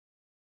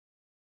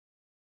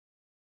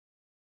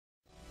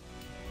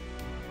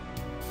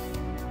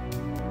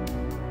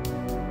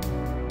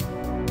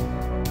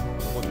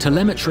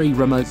Telemetry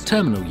remote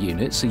terminal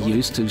units are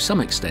used to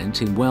some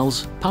extent in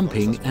wells,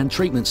 pumping and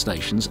treatment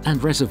stations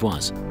and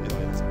reservoirs.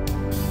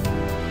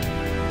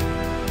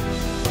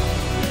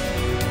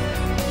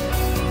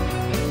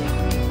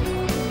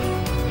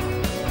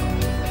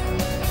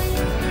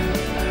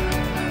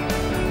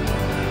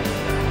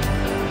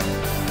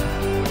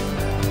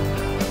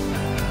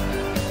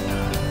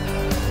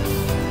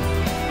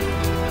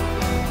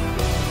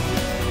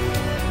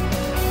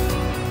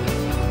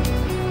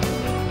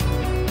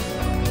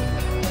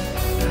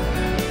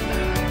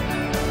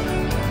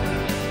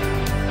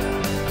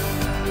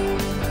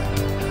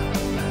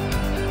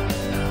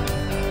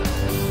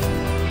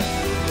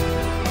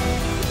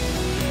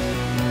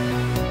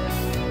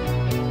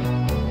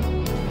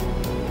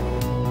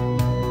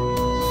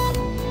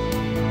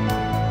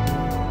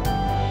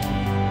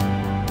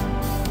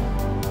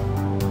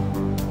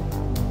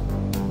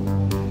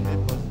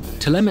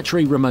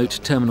 Telemetry remote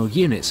terminal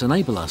units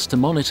enable us to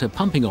monitor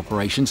pumping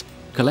operations,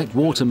 collect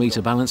water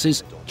meter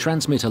balances,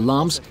 transmit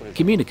alarms,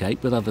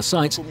 communicate with other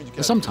sites,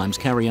 and sometimes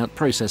carry out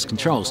process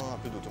controls.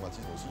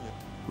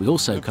 We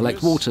also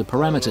collect water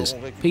parameters,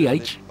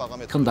 pH,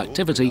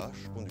 conductivity,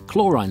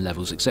 chlorine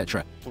levels,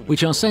 etc.,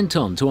 which are sent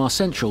on to our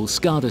central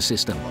SCADA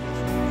system.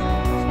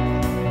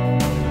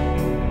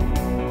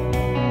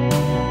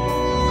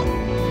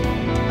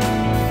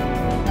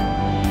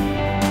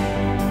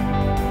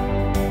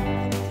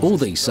 All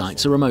these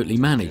sites are remotely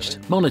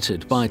managed,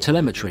 monitored by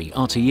telemetry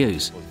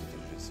RTUs.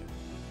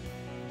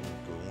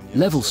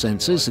 Level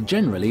sensors are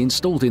generally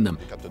installed in them,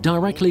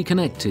 directly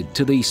connected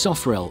to the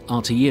software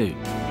RTU.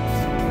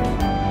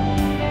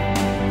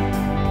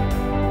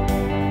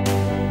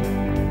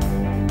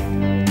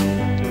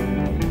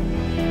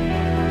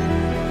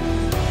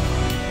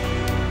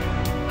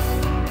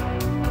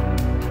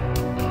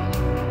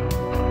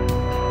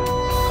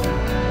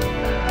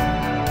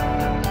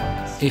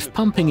 If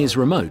pumping is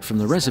remote from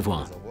the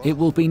reservoir, it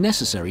will be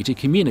necessary to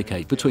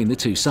communicate between the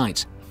two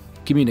sites.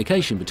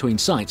 Communication between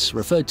sites,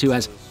 referred to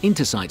as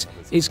intersites,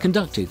 is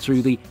conducted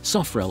through the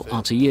software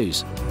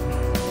RTUs.